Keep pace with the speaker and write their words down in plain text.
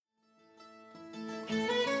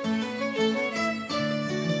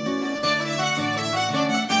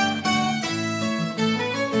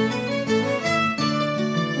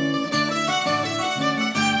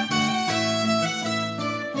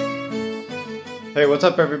Hey, what's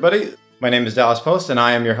up, everybody? My name is Dallas Post, and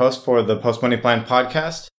I am your host for the Post Money Plan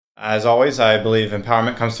podcast. As always, I believe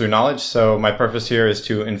empowerment comes through knowledge, so my purpose here is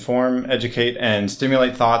to inform, educate, and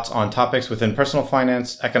stimulate thoughts on topics within personal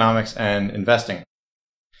finance, economics, and investing.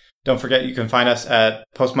 Don't forget you can find us at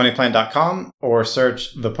postmoneyplan.com or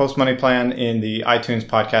search the Post Money Plan in the iTunes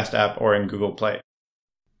podcast app or in Google Play.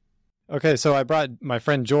 Okay, so I brought my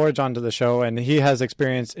friend George onto the show, and he has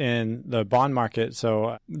experience in the bond market, so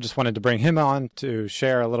I just wanted to bring him on to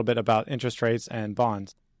share a little bit about interest rates and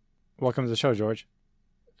bonds. Welcome to the show, George.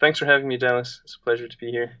 Thanks for having me, Dallas. It's a pleasure to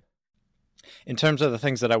be here. In terms of the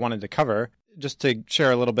things that I wanted to cover, just to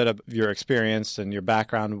share a little bit of your experience and your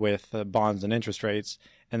background with bonds and interest rates,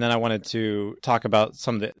 and then I wanted to talk about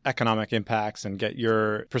some of the economic impacts and get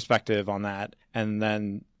your perspective on that, and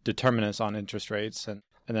then determinants on interest rates, and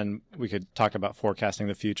then we could talk about forecasting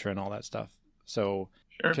the future and all that stuff. So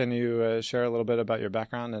Sure. Can you share a little bit about your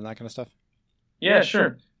background and that kind of stuff? Yeah,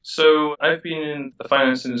 sure. So I've been in the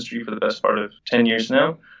finance industry for the best part of 10 years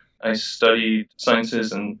now. I studied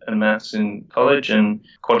sciences and maths in college and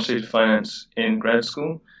quantitative finance in grad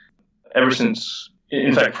school. Ever since,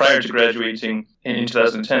 in fact, prior to graduating in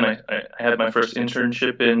 2010, I had my first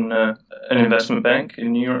internship in an investment bank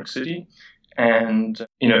in New York City. And,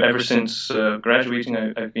 ever since graduating,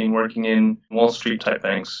 I've been working in Wall Street type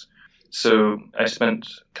banks. So I spent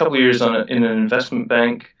a couple of years in an investment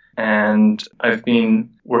bank, and I've been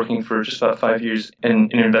working for just about 5 years in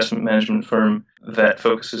an investment management firm that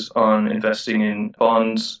focuses on investing in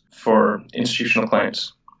bonds for institutional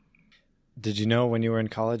clients. Did you know when you were in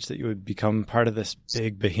college that you would become part of this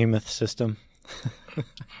big behemoth system?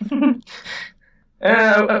 I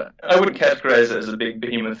wouldn't categorize it as a big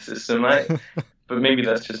behemoth system, but maybe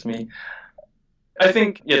that's just me. I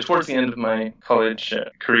think, towards the end of my college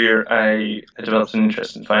career, I developed an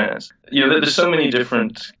interest in finance. There's so many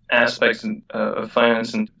different aspects of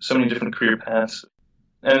finance and so many different career paths.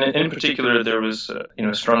 And in particular, there was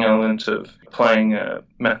a strong element of applying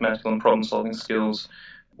mathematical and problem-solving skills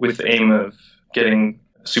with the aim of getting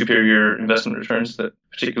superior investment returns that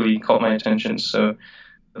particularly caught my attention. So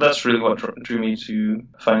that's really what drew me to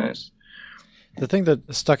finance. The thing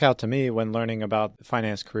that stuck out to me when learning about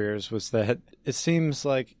finance careers was that it seems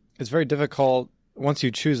like it's very difficult once you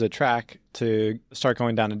choose a track to start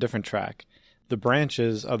going down a different track. The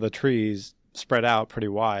branches of the trees spread out pretty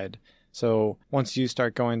wide. So once you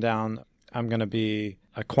start going down, I'm going to be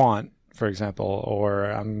a quant, for example, or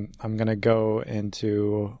I'm going to go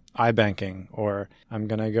into iBanking, or I'm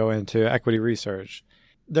going to go into equity research.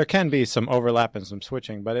 There can be some overlap and some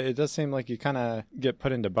switching, but it does seem like you kind of get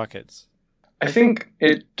put into buckets. I think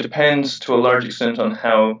it depends to a large extent on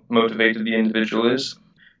how motivated the individual is.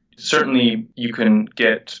 Certainly, you can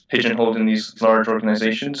get pigeonholed in these large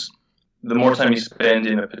organizations. The more time you spend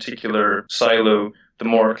in a particular silo, the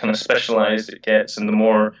more kind of specialized it gets and the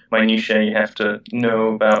more minutiae you have to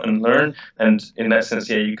know about and learn. And in that sense,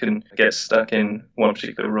 you can get stuck in one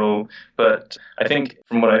particular role. But I think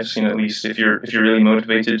from what I've seen, at least, if you're really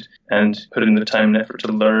motivated and put in the time and effort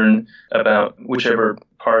to learn about whichever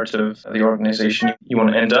part of the organization you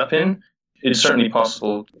want to end up in, it's certainly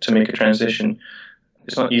possible to make a transition.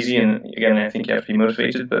 It's not easy, and again, I think you have to be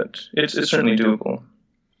motivated, but it's certainly doable.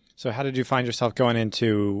 So how did you find yourself going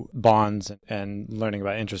into bonds and learning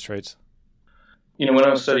about interest rates? When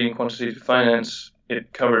I was studying quantitative finance,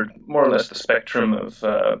 it covered more or less the spectrum of,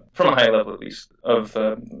 from a high level at least, of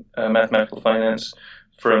mathematical finance,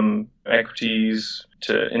 from equities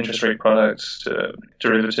to interest rate products to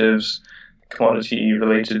derivatives,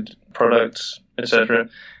 commodity-related products, etc.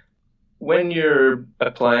 When you're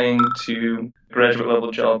applying to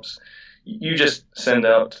graduate-level jobs, you just send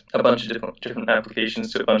out a bunch of different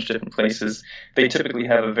applications to a bunch of different places. They typically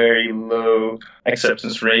have a very low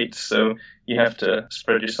acceptance rate, so you have to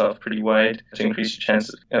spread yourself pretty wide to increase your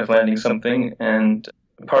chance of landing something. And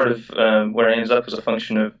part of where I ended up was a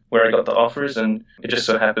function of where I got the offers, and it just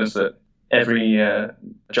so happens that every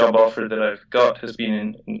job offer that I've got has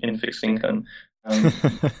been in fixed income.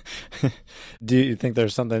 Do you think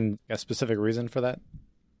there's a specific reason for that?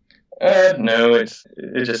 No, it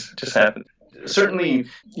just happened. Certainly,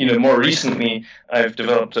 more recently, I've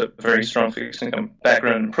developed a very strong fixed income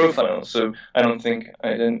background and profile, so I don't think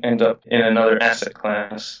I'd end up in another asset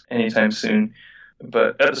class anytime soon.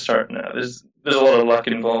 But at the start, no, there's a lot of luck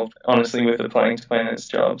involved, honestly, with applying to finance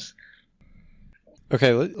jobs.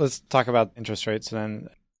 Okay, let's talk about interest rates then.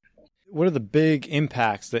 What are the big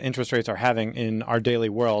impacts that interest rates are having in our daily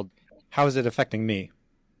world? How is it affecting me?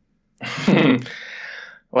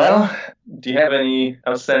 Well, do you have any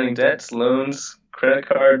outstanding debts, loans, credit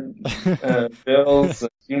card bills,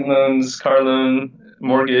 student loans, car loan,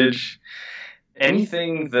 mortgage?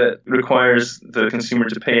 anything that requires the consumer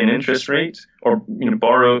to pay an interest rate or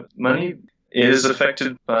borrow money is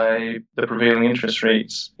affected by the prevailing interest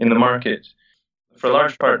rates in the market. For a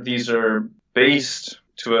large part, these are based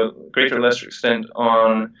to a greater or lesser extent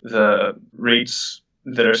on the rates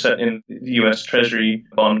that are set in the U.S. Treasury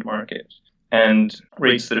bond market and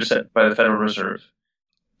rates that are set by the Federal Reserve.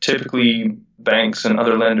 Typically, banks and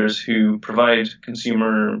other lenders who provide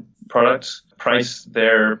consumer products price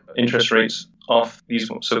their interest rates off these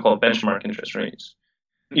so-called benchmark interest rates.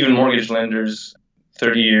 Even mortgage lenders,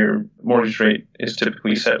 30-year mortgage rate is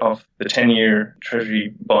typically set off the 10-year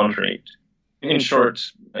Treasury bond rate. In short,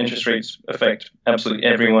 interest rates affect absolutely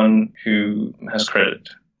everyone who has credit.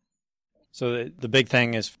 So the big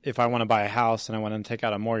thing is if I want to buy a house and I want to take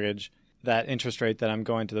out a mortgage, that interest rate that I'm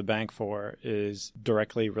going to the bank for is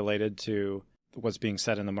directly related to what's being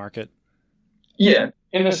set in the market? Yeah,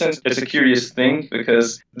 in a sense, it's a curious thing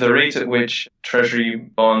because the rate at which Treasury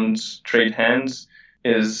bonds trade hands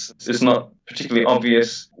is not particularly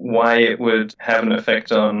obvious why it would have an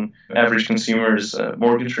effect on average consumers'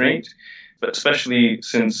 mortgage rate, but especially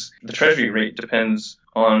since the Treasury rate depends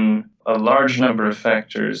on a large number of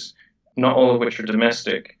factors, not all of which are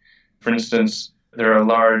domestic. For instance, there are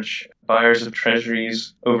large buyers of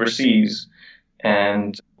treasuries overseas,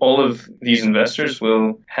 and all of these investors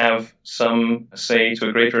will have some say to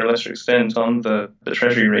a greater or lesser extent on the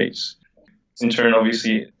treasury rates. In turn,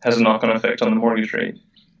 obviously, it has a knock-on effect on the mortgage rate.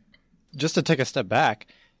 Just to take a step back,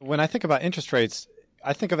 when I think about interest rates,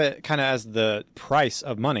 I think of it kind of as the price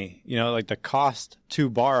of money, like the cost to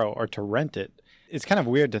borrow or to rent it. It's kind of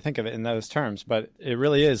weird to think of it in those terms, but it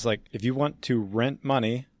really is like if you want to rent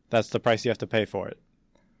money, that's the price you have to pay for it.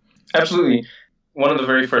 Absolutely. One of the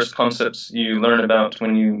very first concepts you learn about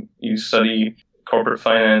when you study corporate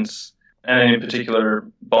finance, and in particular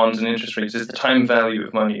bonds and interest rates, is the time value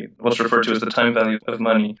of money, what's referred to as the time value of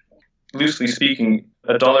money. Loosely speaking,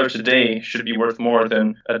 $1 today should be worth more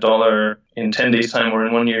than $1 in 10 days' time or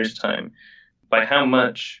in 1 year's time. By how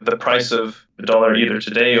much the price of the dollar either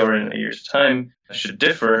today or in a year's time should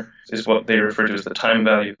differ is what they refer to as the time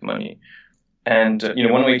value of money. And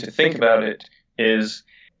one way to think about it is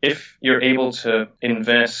if you're able to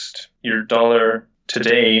invest your dollar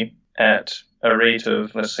today at a rate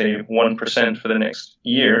of, let's say, 1% for the next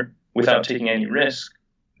year without taking any risk,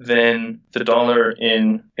 then the dollar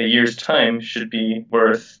in a year's time should be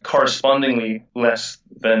worth correspondingly less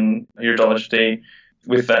than your dollar today,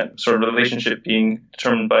 with that sort of relationship being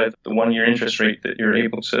determined by the 1-year interest rate that you're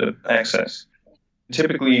able to access.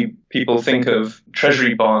 Typically, people think of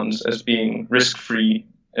treasury bonds as being risk-free,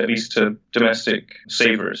 at least to domestic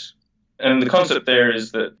savers. And the concept there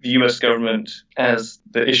is that the US government, as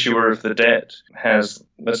the issuer of the debt, has,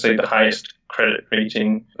 let's say, the highest credit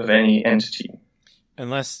rating of any entity.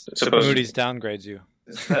 Unless Moody's downgrades you.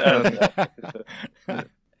 It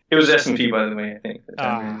was S&P, by the way, I think.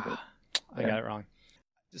 I got it wrong.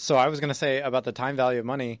 So I was going to say about the time value of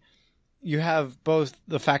money, you have both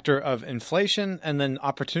the factor of inflation and then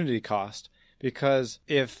opportunity cost. Because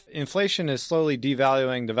if inflation is slowly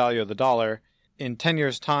devaluing the value of the dollar, in 10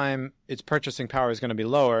 years' time, its purchasing power is going to be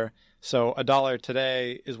lower. So $1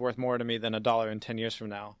 today is worth more to me than $1 in 10 years from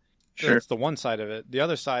now. Sure. That's the one side of it. The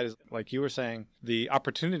other side is, like you were saying, the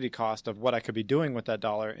opportunity cost of what I could be doing with that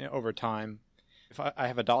dollar over time. If I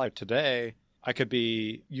have $1 today, I could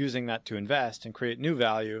be using that to invest and create new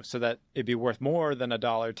value so that it'd be worth more than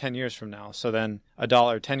 $1 10 years from now. So then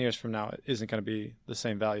 $1 10 years from now isn't going to be the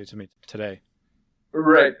same value to me today.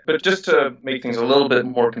 Right. But just to make things a little bit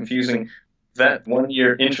more confusing, that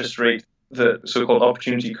 1-year interest rate, the so-called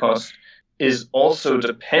opportunity cost, is also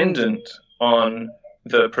dependent on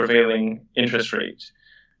the prevailing interest rate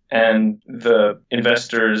and the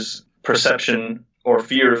investor's perception or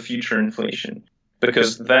fear of future inflation,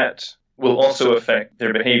 because that will also affect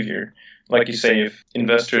their behavior. Like you say, if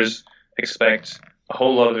investors expect a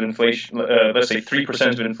whole lot of inflation, let's say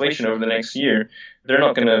 3% of inflation over the next year, they're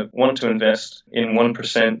not going to want to invest in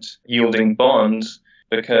 1% yielding bonds,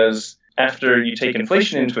 because after you take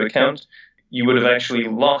inflation into account, you would have actually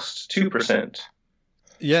lost 2%.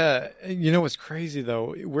 Yeah. You know what's crazy,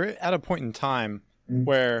 though? We're at a point in time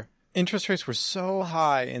where interest rates were so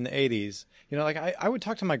high in the 80s. Like I would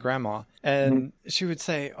talk to my grandma and she would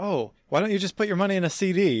say, oh, why don't you just put your money in a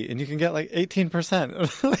CD and you can get like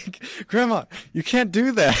 18%? Like, Grandma, you can't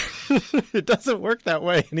do that. It doesn't work that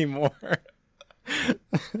way anymore.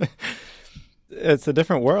 It's a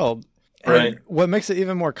different world. Right. And what makes it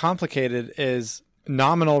even more complicated is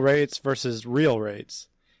nominal rates versus real rates.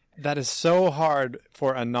 That is so hard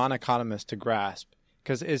for a non-economist to grasp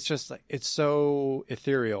because it's just like, it's so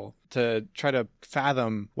ethereal to try to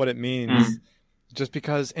fathom what it means Just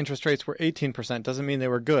because interest rates were 18% doesn't mean they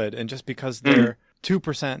were good. And just because they're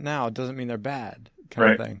 2% now doesn't mean they're bad,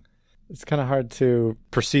 kind of thing. It's kind of hard to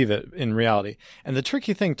perceive it in reality. And the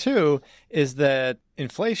tricky thing, too, is that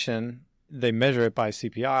inflation, they measure it by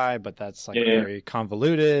CPI, but that's very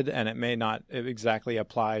convoluted, and it may not exactly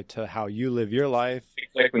apply to how you live your life.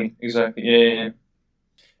 Exactly. Yeah.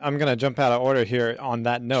 I'm going to jump out of order here on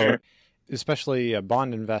that note, especially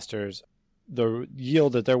bond investors. The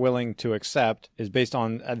yield that they're willing to accept is based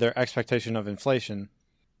on their expectation of inflation.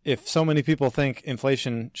 If so many people think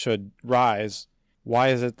inflation should rise, why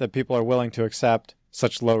is it that people are willing to accept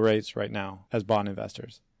such low rates right now as bond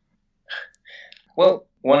investors? Well,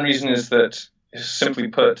 one reason is that, simply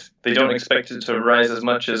put, they don't expect it to rise as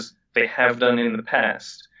much as they have done in the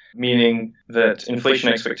past, meaning that inflation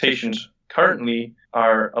expectations currently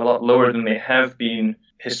are a lot lower than they have been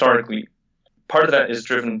historically. Part of that is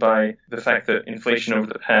driven by the fact that inflation over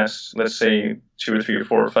the past, let's say, 2 or 3 or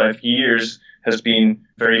 4 or 5 years has been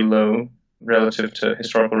very low relative to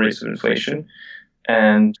historical rates of inflation.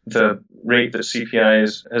 And the rate that CPI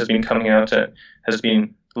has been coming out at has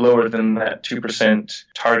been lower than that 2%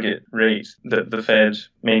 target rate that the Fed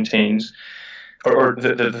maintains, or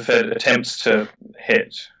the Fed attempts to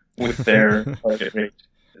hit with their target rate.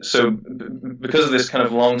 So because of this kind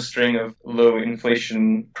of long string of low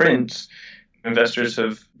inflation prints, investors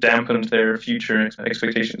have dampened their future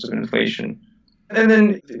expectations of inflation. And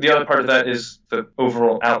then the other part of that is the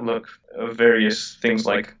overall outlook of various things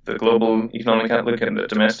like the global economic outlook and the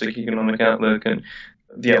domestic economic outlook, and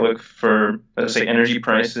the outlook for, let's say, energy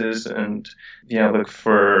prices, and the outlook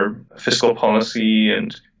for fiscal policy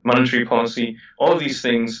and monetary policy. All of these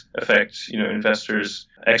things affect, investors'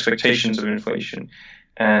 expectations of inflation.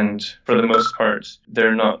 And for the most part,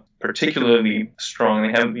 they're not particularly strong.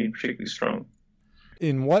 They haven't been particularly strong.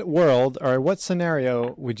 In what world or what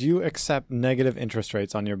scenario would you accept negative interest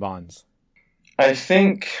rates on your bonds? I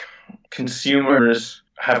think consumers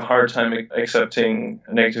have a hard time accepting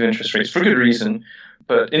negative interest rates for good reason,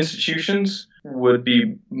 but institutions would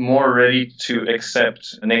be more ready to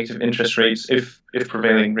accept negative interest rates if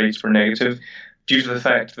prevailing rates were negative, due to the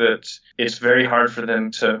fact that it's very hard for them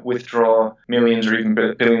to withdraw millions or even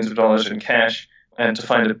billions of dollars in cash and to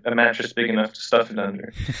find a mattress big enough to stuff it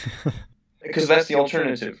under. Because that's the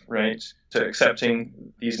alternative, right, to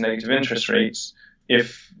accepting these negative interest rates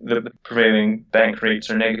if the prevailing bank rates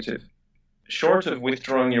are negative. Short of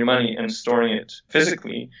withdrawing your money and storing it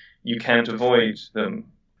physically, you can't avoid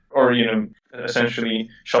them. Or, essentially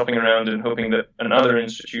shopping around and hoping that another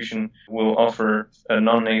institution will offer a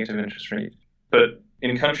non-negative interest rate. But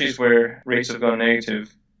in countries where rates have gone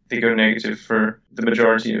negative, they go negative for the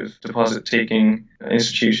majority of deposit-taking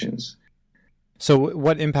institutions. So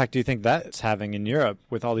what impact do you think that's having in Europe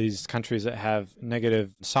with all these countries that have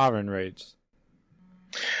negative sovereign rates?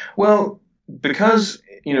 Well, because,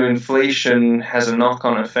 inflation has a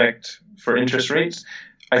knock-on effect for interest rates,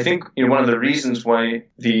 I think one of the reasons why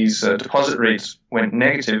these deposit rates went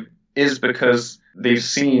negative is because they've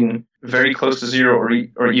seen very close to zero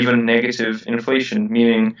or even negative inflation,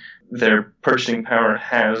 meaning their purchasing power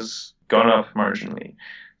has gone up marginally.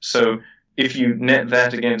 So if you net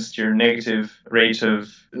that against your negative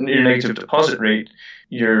deposit rate,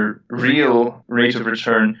 your real rate of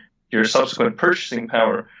return, your subsequent purchasing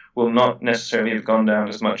power will not necessarily have gone down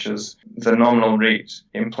as much as the nominal rate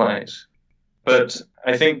implies. But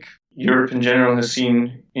I think Europe in general has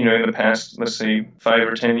seen, in the past, let's say 5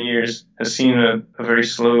 or 10 years, has seen a very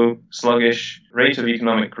slow, sluggish rate of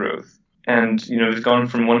economic growth. And, they've gone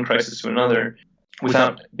from one crisis to another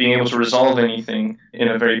without being able to resolve anything in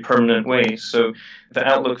a very permanent way. So the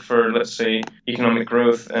outlook for, let's say, economic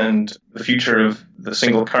growth and the future of the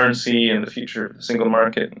single currency and the future of the single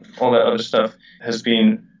market and all that other stuff has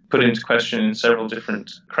been put into question in several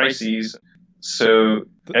different crises. So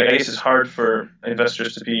I guess it's hard for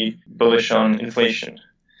investors to be bullish on inflation.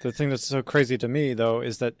 The thing that's so crazy to me, though,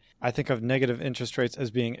 is that I think of negative interest rates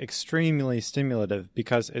as being extremely stimulative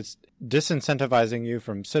because it's disincentivizing you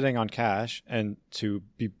from sitting on cash and to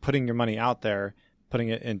be putting your money out there, putting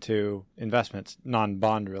it into investments,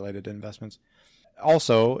 non-bond related investments.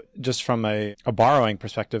 Also, just from a borrowing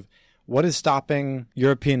perspective, what is stopping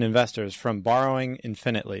European investors from borrowing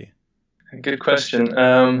infinitely? Good question.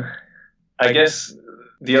 I guess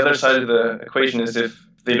the other side of the equation is if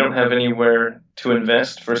they don't have anywhere to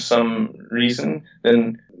invest for some reason,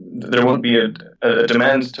 then there won't be a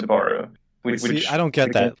demand to borrow. See, I don't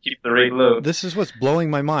get that. Keep the rate low. This is what's blowing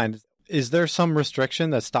my mind. Is there some restriction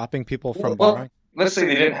that's stopping people from borrowing? Let's say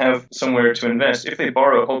they didn't have somewhere to invest. If they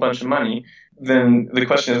borrow a whole bunch of money, then the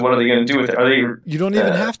question is, what are they going to do with it? Are they? You don't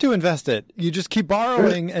even have to invest it. You just keep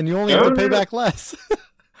borrowing, and you only have to pay back less.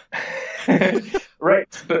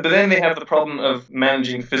 Right, but then they have the problem of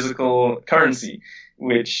managing physical currency,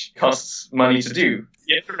 which costs money to do.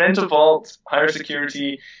 You have to rent a vault, hire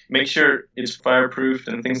security, make sure it's fireproofed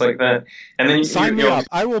and things like that. And then sign me up.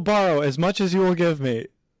 I will borrow as much as you will give me.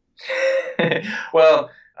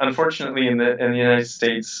 Well, unfortunately, in the United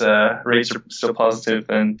States, rates are still positive,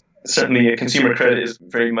 and certainly consumer credit is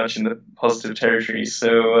very much in the positive territory.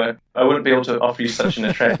 So I wouldn't be able to offer you such an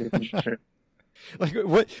attractive interest rate. Like,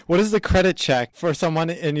 what is the credit check for someone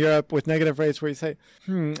in Europe with negative rates where you say,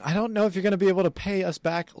 I don't know if you're going to be able to pay us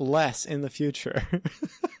back less in the future?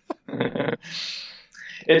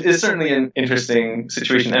 It is certainly an interesting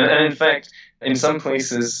situation. And in fact, in some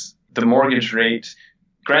places, the mortgage rate,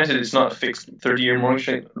 granted it's not a fixed 30-year mortgage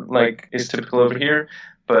rate like is typical over here,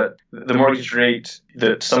 but the mortgage rate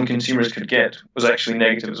that some consumers could get was actually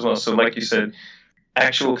negative as well. So like you said,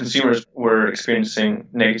 actual consumers were experiencing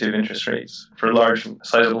negative interest rates for large,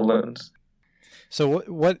 sizable loans. So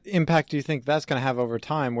what impact do you think that's going to have over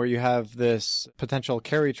time, where you have this potential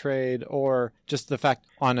carry trade, or just the fact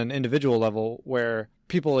on an individual level where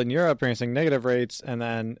people in Europe are experiencing negative rates and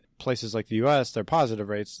then places like the US, they're positive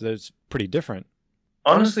rates? That's pretty different.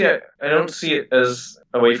 Honestly, I don't see it as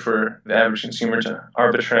a way for the average consumer to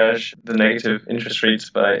arbitrage the negative interest rates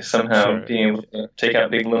by somehow being able to take out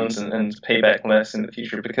big loans and pay back less in the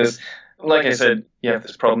future. Because, like I said, you have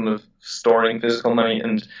this problem of storing physical money.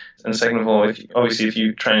 And second of all, if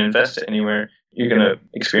you try and invest it anywhere, you're going to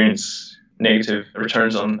experience negative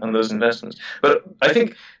returns on those investments. But I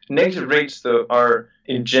think negative rates, though, are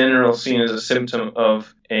in general seen as a symptom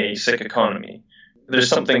of a sick economy. There's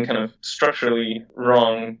something kind of structurally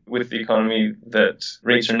wrong with the economy that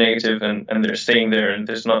rates are negative and they're staying there, and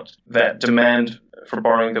there's not that demand for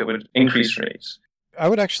borrowing that would increase rates. I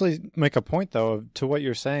would actually make a point, though, to what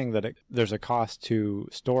you're saying, that there's a cost to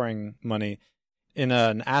storing money. In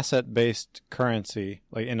an asset-based currency,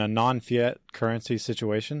 like in a non-fiat currency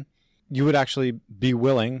situation, you would actually be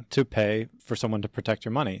willing to pay for someone to protect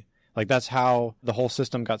your money. Like, that's how the whole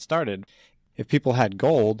system got started. If people had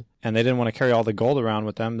gold and they didn't want to carry all the gold around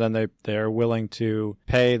with them, then they're willing to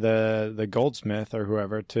pay the goldsmith or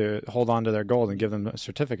whoever to hold on to their gold and give them a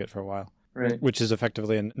certificate for a while, right? Which is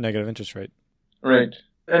effectively a negative interest rate. Right.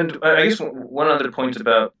 And I guess one other point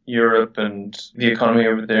about Europe and the economy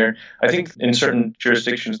over there, I think in certain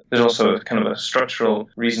jurisdictions, there's also kind of a structural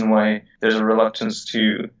reason why there's a reluctance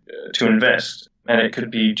to invest. And it could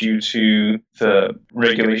be due to the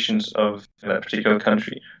regulations of that particular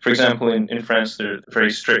country. For example, in France, there are very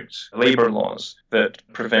strict labor laws that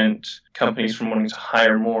prevent companies from wanting to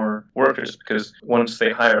hire more workers, because once they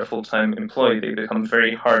hire a full-time employee, they become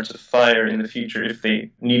very hard to fire in the future if they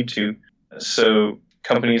need to. So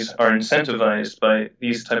companies are incentivized by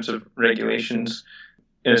these types of regulations,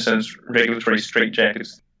 in a sense, regulatory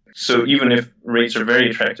straitjackets. So even if rates are very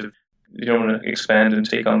attractive, you don't want to expand and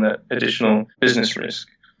take on that additional business risk.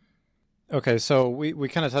 Okay, so we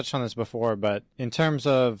kind of touched on this before, but in terms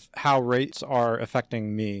of how rates are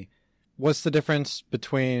affecting me, what's the difference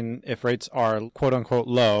between if rates are quote-unquote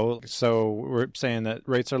low, so we're saying that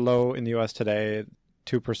rates are low in the U.S. today,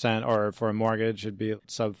 2%, or for a mortgage it'd be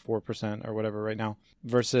sub 4% or whatever right now,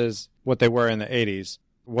 versus what they were in the 80s.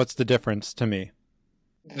 What's the difference to me?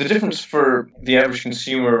 The difference for the average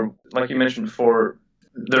consumer, like you mentioned before,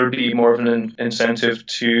 there would be more of an incentive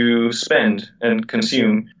to spend and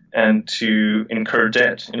consume and to incur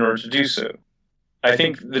debt in order to do so. I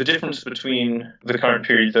think the difference between the current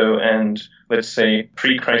period, though, and let's say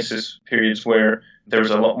pre-crisis periods where there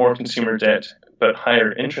was a lot more consumer debt but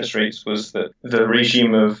higher interest rates, was that the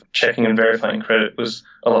regime of checking and verifying credit was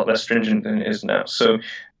a lot less stringent than it is now. So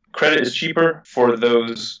credit is cheaper for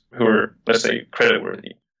those who are, let's say,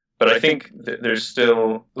 creditworthy. But I think that there's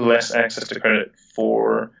still less access to credit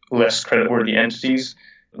for less creditworthy entities,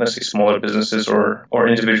 let's say smaller businesses or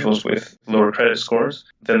individuals with lower credit scores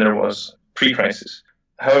than there was pre-crisis.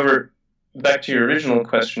 However, back to your original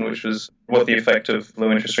question, which was what the effect of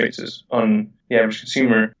low interest rates is on the average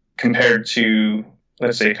consumer compared to,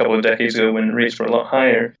 let's say, a couple of decades ago when rates were a lot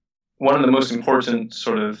higher, one of the most important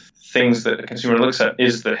sort of things that a consumer looks at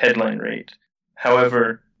is the headline rate.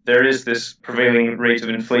 However, there is this prevailing rate of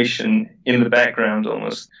inflation in the background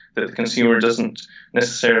almost that the consumer doesn't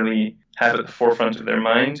necessarily have at the forefront of their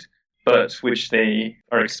mind, but which they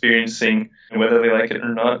are experiencing whether they like it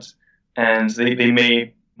or not. And they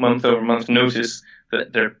may month over month notice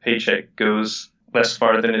that their paycheck goes less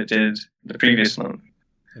far than it did the previous month.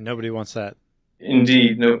 And nobody wants that.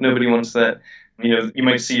 Indeed, nobody wants that. You know, you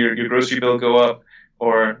might see your grocery bill go up,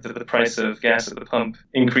 or the price of gas at the pump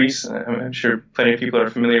increase. I'm sure plenty of people are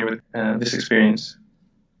familiar with this experience.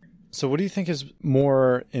 So what do you think is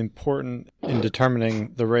more important in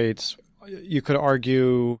determining the rates? You could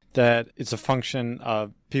argue that it's a function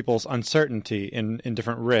of people's uncertainty in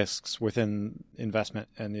different risks within investment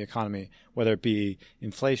and the economy, whether it be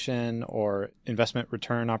inflation or investment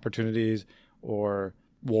return opportunities or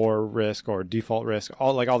war risk or default risk,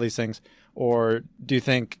 all these things. Or do you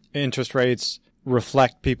think interest rates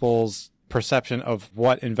reflect people's perception of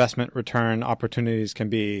what investment return opportunities can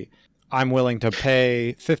be? I'm willing to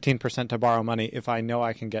pay 15% to borrow money if I know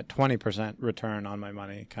I can get 20% return on my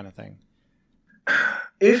money, kind of thing.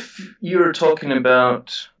 If you're talking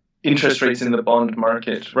about interest rates in the bond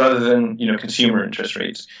market rather than, consumer interest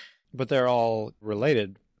rates. But they're all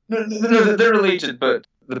related. No, they're related, but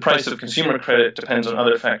the price of consumer credit depends on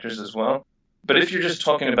other factors as well. But if you're just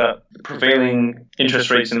talking about the prevailing interest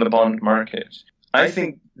rates in the bond market, I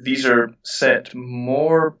think these are set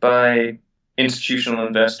more by institutional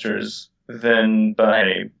investors than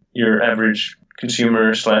by your average consumer /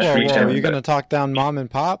 retail. Are you going to talk down mom and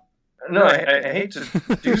pop? No, I hate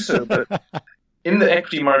to do so, but in the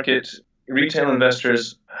equity market, retail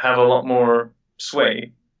investors have a lot more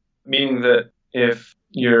sway, meaning that if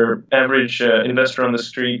your average investor on the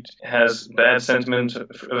street has bad sentiment of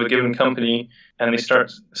a given company and they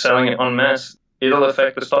start selling it en masse, it'll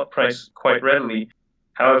affect the stock price quite readily.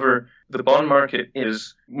 However, the bond market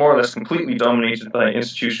is more or less completely dominated by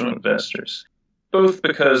institutional investors, both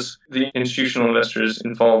because the institutional investors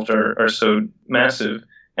involved are so massive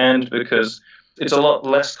and because it's a lot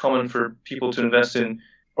less common for people to invest in,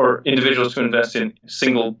 or individuals to invest in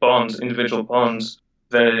individual bonds,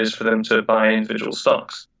 than it is for them to buy individual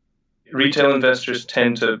stocks. Retail investors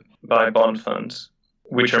tend to buy bond funds,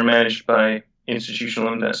 which are managed by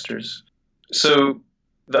institutional investors. So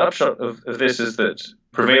the upshot of this is that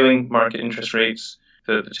prevailing market interest rates,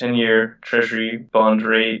 the 10-year Treasury bond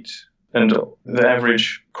rate, and the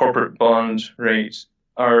average corporate bond rate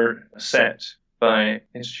are set by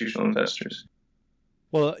institutional investors.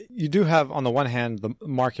 Well, you do have, on the one hand, the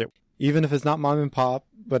market. Even if it's not mom and pop,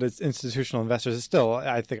 but it's institutional investors, it still,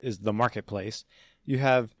 I think, is the marketplace. You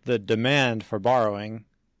have the demand for borrowing,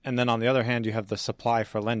 and then on the other hand, you have the supply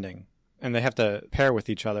for lending. And they have to pair with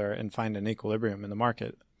each other and find an equilibrium in the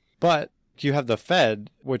market. But you have the Fed,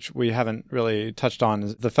 which we haven't really touched on,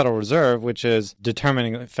 is the Federal Reserve, which is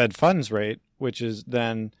determining the Fed funds rate, which is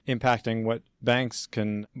then impacting what banks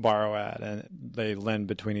can borrow at, and they lend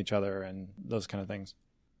between each other and those kind of things.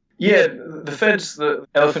 Yeah, the Fed's the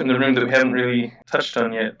elephant in the room that we haven't really touched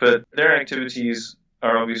on yet, but their activities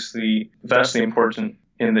are obviously vastly important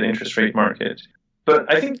in the interest rate market.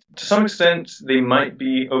 But I think to some extent they might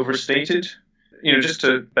be overstated. Just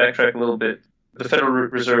to backtrack a little bit, the Federal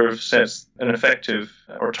Reserve sets an effective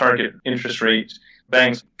or target interest rate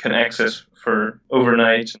banks can access for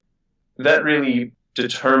overnight. That really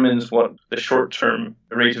determines what the short-term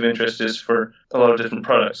rate of interest is for a lot of different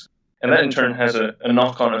products. And that in turn has a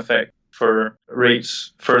knock-on effect for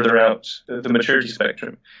rates further out the maturity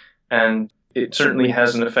spectrum. And it certainly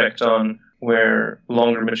has an effect on where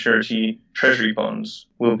longer maturity treasury bonds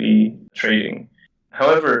will be trading.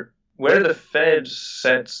 However, where the Fed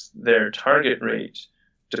sets their target rate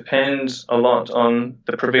depends a lot on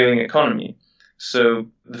the prevailing economy. So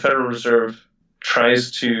the Federal Reserve tries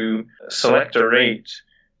to select a rate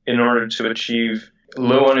in order to achieve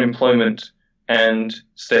low unemployment and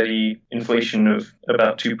steady inflation of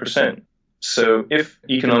about 2%. So if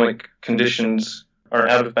economic conditions are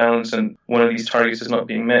out of balance and one of these targets is not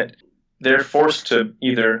being met, they're forced to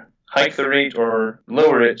either hike the rate or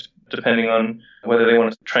lower it, depending on whether they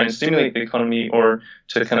want to try and stimulate the economy or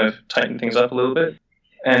to kind of tighten things up a little bit.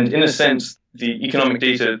 And in a sense, the economic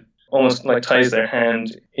data almost like ties their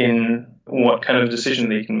hand in what kind of decision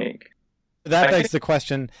they can make. That begs the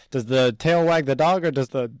question, does the tail wag the dog or does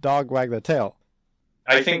the dog wag the tail?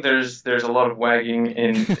 I think there's a lot of wagging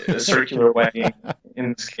in circular wagging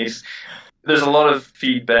in this case. There's a lot of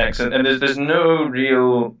feedbacks, and there's no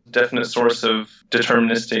real definite source of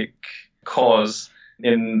deterministic cause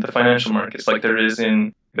in the financial markets like there is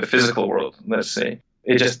in the physical world, let's say.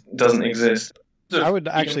 It just doesn't exist. So, I would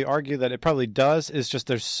actually argue that it probably does. It's just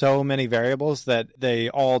there's so many variables that they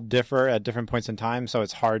all differ at different points in time, so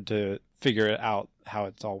it's hard to figure out how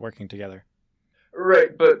it's all working together.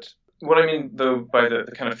 Right, but what I mean, though, by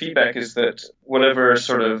the kind of feedback is that whatever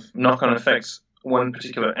sort of knock-on effects one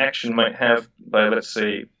particular action might have by, let's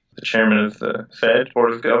say, the chairman of the Fed,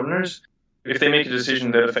 Board of Governors, if they make a decision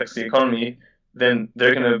that affects the economy, then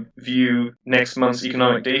they're going to view next month's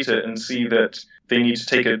economic data and see that they need to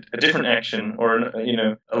take a different action or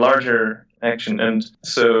a larger action. And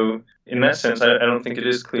so in that sense, I don't think it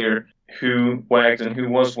is clear who wagged and who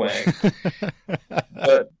was wagged.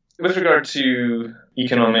 But with regard to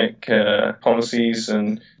economic policies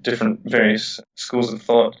and different various schools of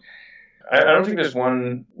thought, I don't think there's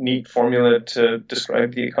one neat formula to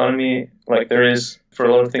describe the economy like there is for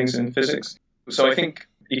a lot of things in physics. So I think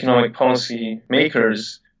economic policy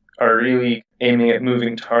makers are really aiming at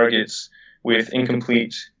moving targets with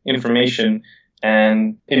incomplete information,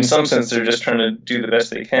 and in some sense they're just trying to do the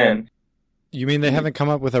best they can. You mean they haven't come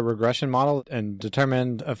up with a regression model and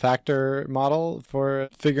determined a factor model for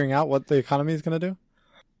figuring out what the economy is going to do?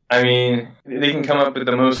 I mean, they can come up with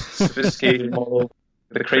the most sophisticated model,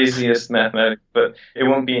 the craziest mathematics, but it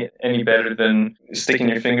won't be any better than sticking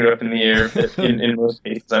your finger up in the air in most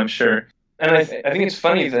cases, I'm sure. And I think it's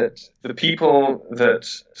funny that the people that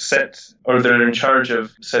set, or that are in charge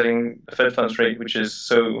of setting the Fed funds rate, which is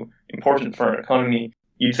so important for our economy,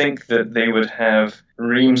 you'd think that they would have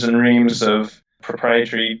reams and reams of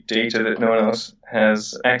proprietary data that no one else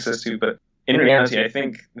has access to. But in reality, I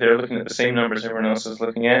think they're looking at the same numbers everyone else is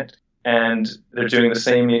looking at, and they're doing the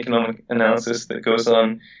same economic analysis that goes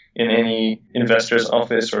on in any investor's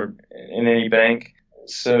office or in any bank.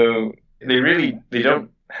 So they don't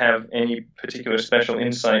have any particular special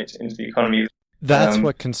insight into the economy. That's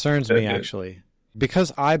what concerns me, actually.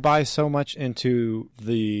 Because I buy so much into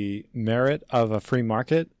the merit of a free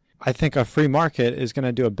market, I think a free market is going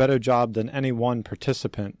to do a better job than any one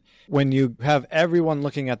participant. When you have everyone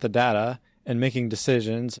looking at the data and making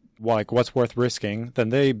decisions, like what's worth risking, then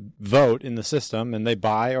they vote in the system and they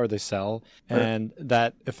buy or they sell, and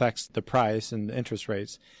that affects the price and the interest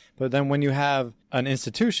rates. But then when you have an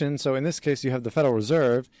institution, so in this case you have the Federal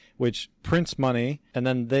Reserve, which prints money, and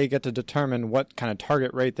then they get to determine what kind of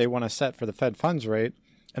target rate they want to set for the Fed funds rate,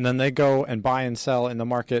 and then they go and buy and sell in the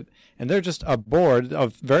market, and they're just a board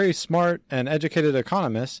of very smart and educated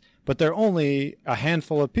economists, but they're only a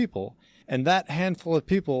handful of people. And that handful of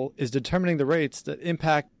people is determining the rates that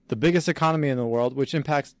impact the biggest economy in the world, which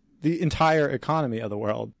impacts the entire economy of the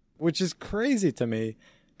world, which is crazy to me,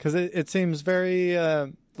 because it seems very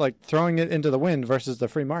like throwing it into the wind versus the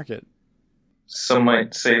free market. Some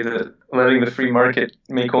might say that letting the free market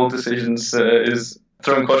make all decisions is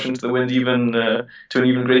throwing caution to the wind even to an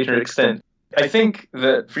even greater extent. I think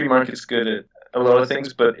that free market's good at a lot of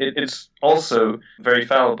things, but it's also very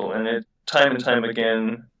fallible, and time and time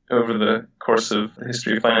again over the course of the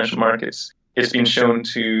history of financial markets, it's been shown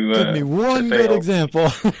to give me one good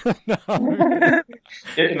example.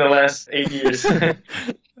 In the last 8 years.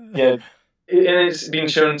 Yeah. And it's been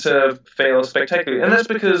shown to fail spectacularly. And that's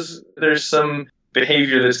because there's some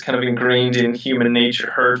behavior that's kind of ingrained in human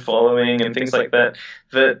nature, herd following and things like that,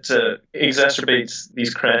 that exacerbates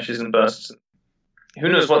these crashes and busts. Who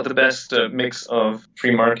knows what the best mix of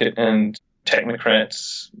free market and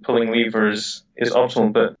technocrats pulling levers is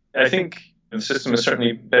optimal, but I think the system is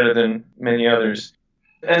certainly better than many others.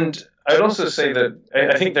 And I'd also say that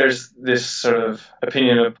I think there's this sort of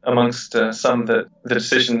opinion amongst some that the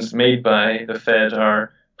decisions made by the Fed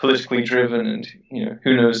are politically driven, and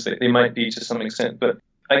who knows, they might be to some extent. But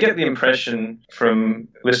I get the impression from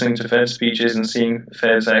listening to Fed speeches and seeing the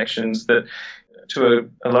Fed's actions that to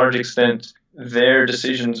a large extent their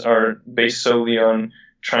decisions are based solely on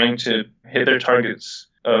trying to hit their targets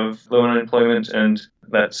of low unemployment and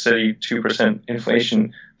that steady 2%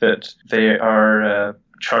 inflation that they are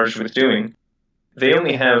charged with doing. They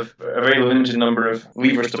only have a very limited number of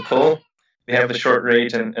levers to pull. They have the short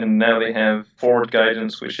rate, and now they have forward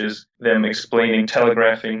guidance, which is them explaining,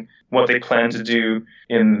 telegraphing what they plan to do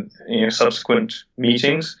in subsequent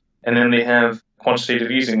meetings. And then they have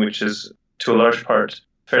quantitative easing, which is, to a large part,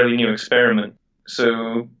 a fairly new experiment.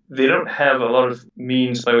 So they don't have a lot of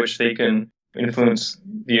means by which they can influence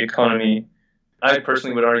the economy. I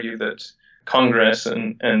personally would argue that Congress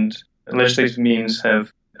and legislative means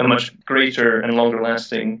have a much greater and longer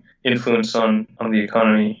lasting influence on the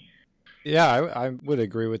economy. Yeah, I would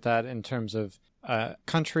agree with that in terms of a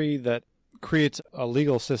country that creates a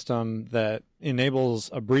legal system that enables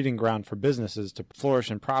a breeding ground for businesses to flourish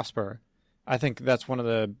and prosper. I think that's one of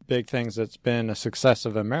the big things that's been a success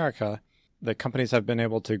of America, that companies have been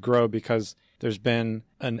able to grow because there's been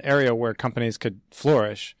an area where companies could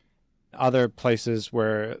flourish. Other places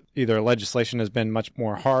where either legislation has been much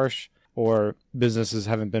more harsh or businesses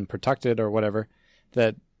haven't been protected or whatever,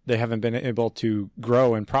 that they haven't been able to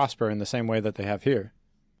grow and prosper in the same way that they have here.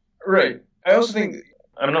 Right. I also think,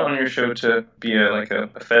 I'm not on your show to be a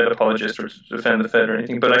Fed apologist or to defend the Fed or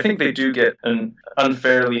anything, but I think they do get an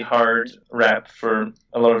unfairly hard rap for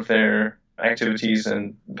a lot of their activities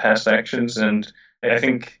and past actions. And I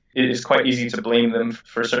think it is quite easy to blame them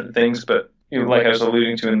for certain things, but like I was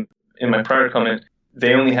alluding to in my prior comment,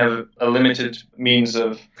 they only have a limited means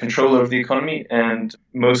of control over the economy, and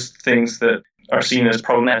most things that are seen as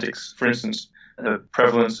problematics, for instance, the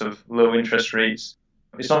prevalence of low interest rates,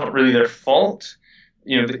 it's not really their fault.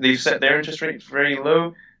 They've set their interest rate very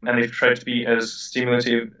low, and they've tried to be as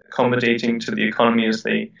stimulative, accommodating to the economy as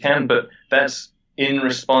they can, but that's in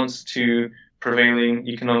response to prevailing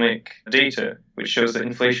economic data, which shows that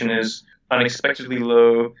inflation is unexpectedly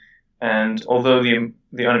low, and although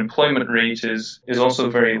the unemployment rate is also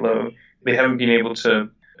very low, they haven't been able to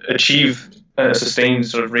achieve a sustained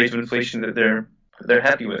sort of rate of inflation that they're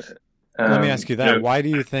happy with. Let me ask you that. Why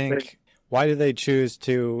do they choose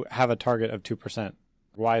to have a target of 2%?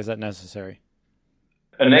 Why is that necessary?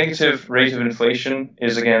 A negative rate of inflation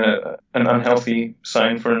is, again, an unhealthy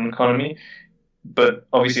sign for an economy, but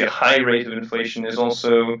obviously a high rate of inflation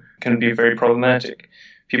can be very problematic.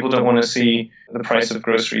 People don't want to see the price of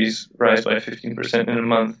groceries rise by 15% in a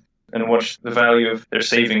month and watch the value of their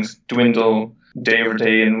savings dwindle day over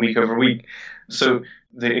day and week over week. So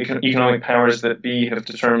the economic powers that be have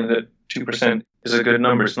determined that 2% is a good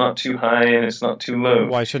number. It's not too high and it's not too low.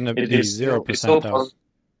 Why shouldn't it be 0% though?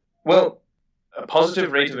 Well, a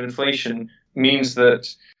positive rate of inflation means that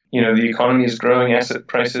the economy is growing, asset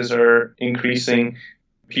prices are increasing,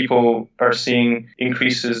 people are seeing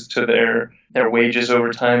increases to their wages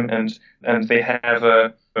over time, and they have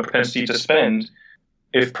a propensity to spend.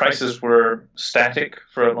 If prices were static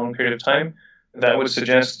for a long period of time, that would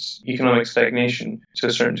suggest economic stagnation to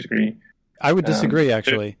a certain degree. I would disagree,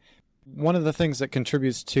 actually. One of the things that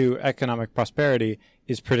contributes to economic prosperity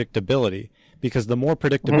is predictability, because the more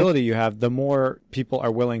predictability you have, the more people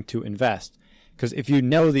are willing to invest. Because if you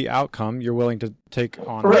know the outcome, you're willing to take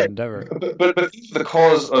on an endeavor. But the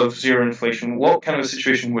cause of zero inflation, what kind of a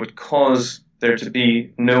situation would cause there to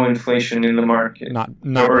be no inflation in the market? Not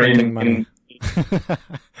printing money.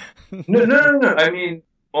 No. I mean,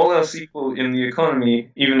 all else equal in the economy,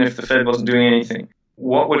 even if the Fed wasn't doing anything,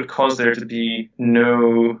 what would cause there to be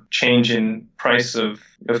no change in price of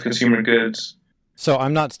consumer goods? So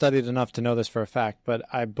I'm not studied enough to know this for a fact, but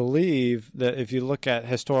I believe that if you look at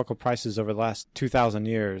historical prices over the last 2,000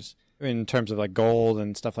 years, in terms of like gold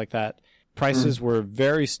and stuff like that, prices were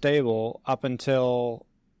very stable up until,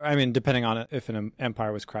 depending on if an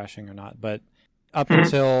empire was crashing or not, but up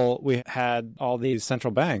until we had all these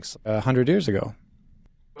central banks 100 years ago.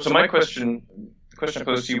 So the question I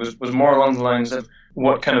posed to you was more along the lines of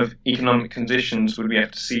what kind of economic conditions would we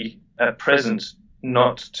have to see at present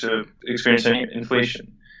not to experience any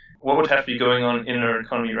inflation? What would have to be going on in our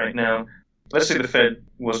economy right now? Let's say the Fed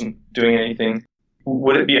wasn't doing anything.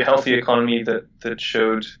 Would it be a healthy economy that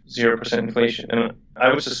showed 0% inflation? And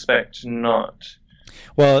I would suspect not.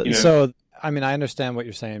 Well, I understand what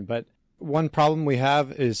you're saying, but one problem we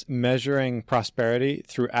have is measuring prosperity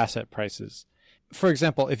through asset prices. For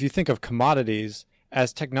example, if you think of commodities,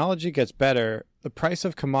 as technology gets better, the price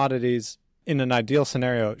of commodities in an ideal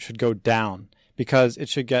scenario should go down, because it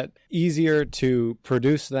should get easier to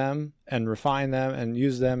produce them and refine them and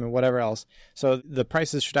use them and whatever else. So the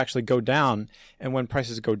prices should actually go down. And when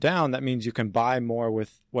prices go down, that means you can buy more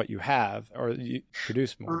with what you have, or you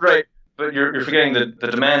produce more. Right. But you're forgetting the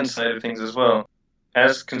demand side of things as well.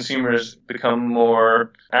 As consumers become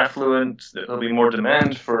more affluent, there'll be more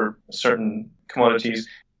demand for certain commodities.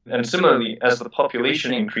 And similarly, as the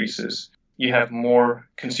population increases, you have more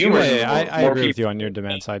consumers. I agree with you on your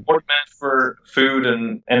demand side. More demand for food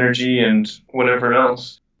and energy and whatever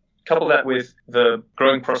else. Couple that with the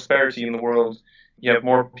growing prosperity in the world, you have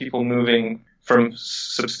more people moving from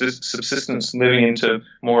subsistence living into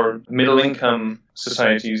more middle-income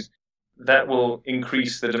societies. That will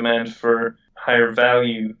increase the demand for higher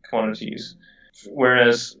value commodities.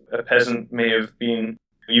 Whereas a peasant may have been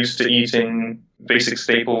used to eating basic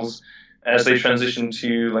staples, as they transition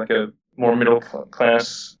to like a more middle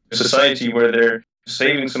class society where they're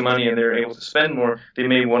saving some money and they're able to spend more, they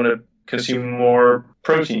may want to consume more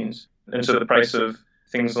proteins. And so the price of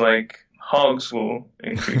things like hogs will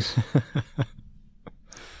increase.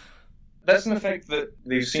 That's an effect that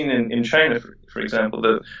they've seen in China, for example.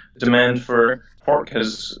 The demand for pork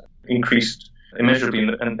has increased immeasurably,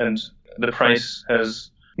 and the price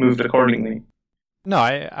has moved accordingly. No,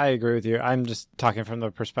 I agree with you. I'm just talking from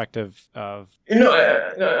the perspective of...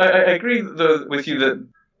 I agree with you that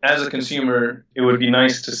as a consumer, it would be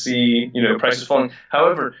nice to see, prices falling.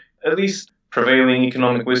 However, at least prevailing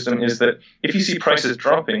economic wisdom is that if you see prices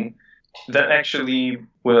dropping, that actually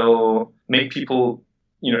will make people,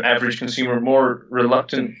 average consumer, more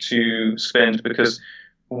reluctant to spend, because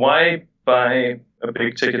why buy a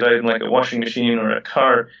big ticket item like a washing machine or a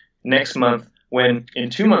car next month, when in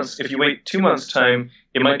 2 months, if you wait 2 months' time,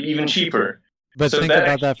 it might be even cheaper. But think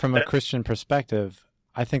about that from a Christian perspective.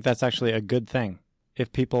 I think that's actually a good thing.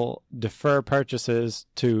 If people defer purchases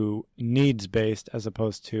to needs-based as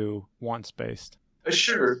opposed to wants-based.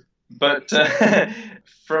 Sure. But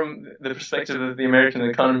from the perspective of the American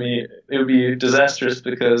economy, it would be disastrous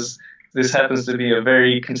because this happens to be a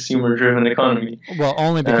very consumer-driven economy. Well,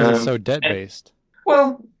 only because it's so debt-based.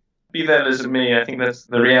 Well, be that as it may, I think that's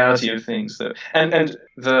the reality of things. And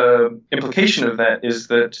the implication of that is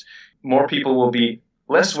that more people will be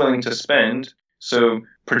less willing to spend. So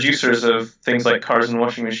producers of things like cars and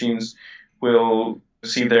washing machines will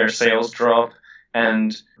see their sales drop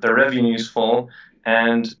and their revenues fall,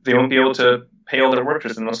 and they won't be able to pay all their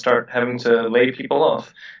workers, and they'll start having to lay people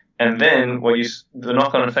off. And then the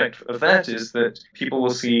knock-on effect of that is that people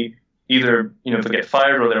will see either they'll get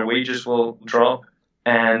fired or their wages will drop,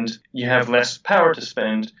 and you have less power to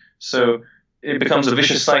spend. So it becomes a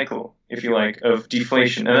vicious cycle, if you like, of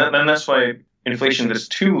deflation. And that's why inflation that's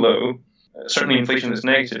too low, certainly inflation that's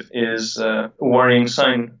negative, is a worrying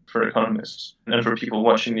sign for economists and for people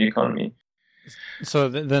watching the economy. So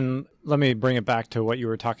then let me bring it back to what you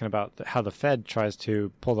were talking about, how the Fed tries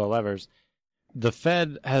to pull the levers. The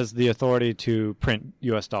Fed has the authority to print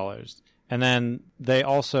U.S. dollars, and then they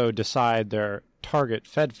also decide their target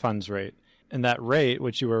Fed funds rate. And that rate,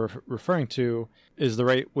 which you were referring to, is the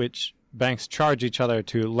rate which banks charge each other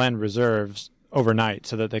to lend reserves overnight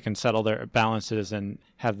so that they can settle their balances and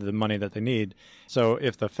have the money that they need. So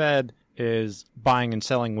if the Fed is buying and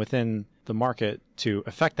selling within the market to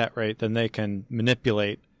affect that rate, then they can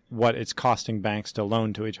manipulate what it's costing banks to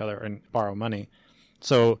loan to each other and borrow money.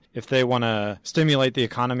 So if they want to stimulate the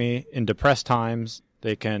economy in depressed times,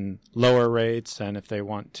 they can lower rates. And if they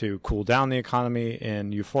want to cool down the economy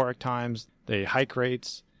in euphoric times, they hike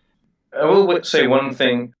rates. I will say one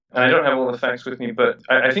thing, and I don't have all the facts with me, but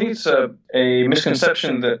I think it's a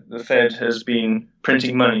misconception that the Fed has been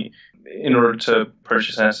printing money in order to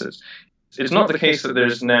purchase assets. It's not the case that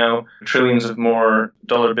there's now trillions of more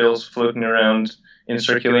dollar bills floating around in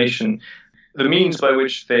circulation. The means by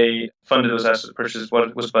which they funded those asset purchases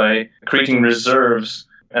was by creating reserves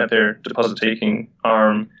at their deposit-taking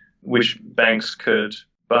arm, which banks could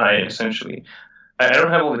buy, essentially. I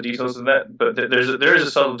don't have all the details of that, but there is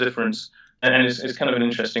a subtle difference, and it's kind of an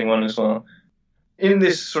interesting one as well. In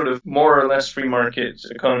this sort of more or less free market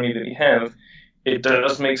economy that we have, it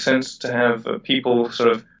does make sense to have people, sort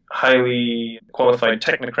of highly qualified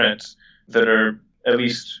technocrats that are at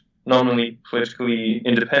least nominally politically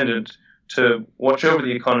independent, to watch over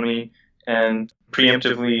the economy and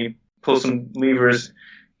preemptively pull some levers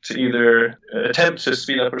to either attempt to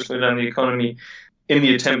speed up or slow down the economy in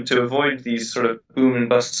the attempt to avoid these sort of boom and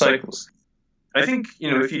bust cycles. I think,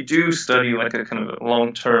 if you do study like a kind of a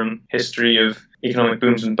long-term history of economic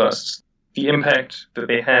booms and busts, the impact that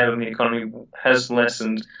they have on the economy has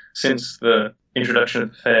lessened since the introduction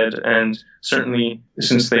of the Fed, and certainly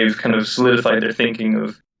since they've kind of solidified their thinking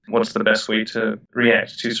of what's the best way to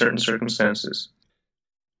react to certain circumstances.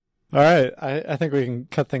 All right. I think we can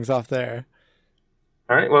cut things off there.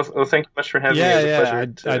 All right. Well, thank you much for having me. It was a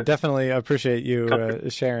pleasure I definitely appreciate you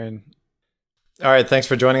sharing. All right. Thanks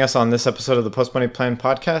for joining us on this episode of the Post Money Plan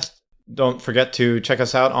podcast. Don't forget to check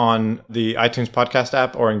us out on the iTunes podcast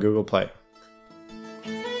app or in Google Play.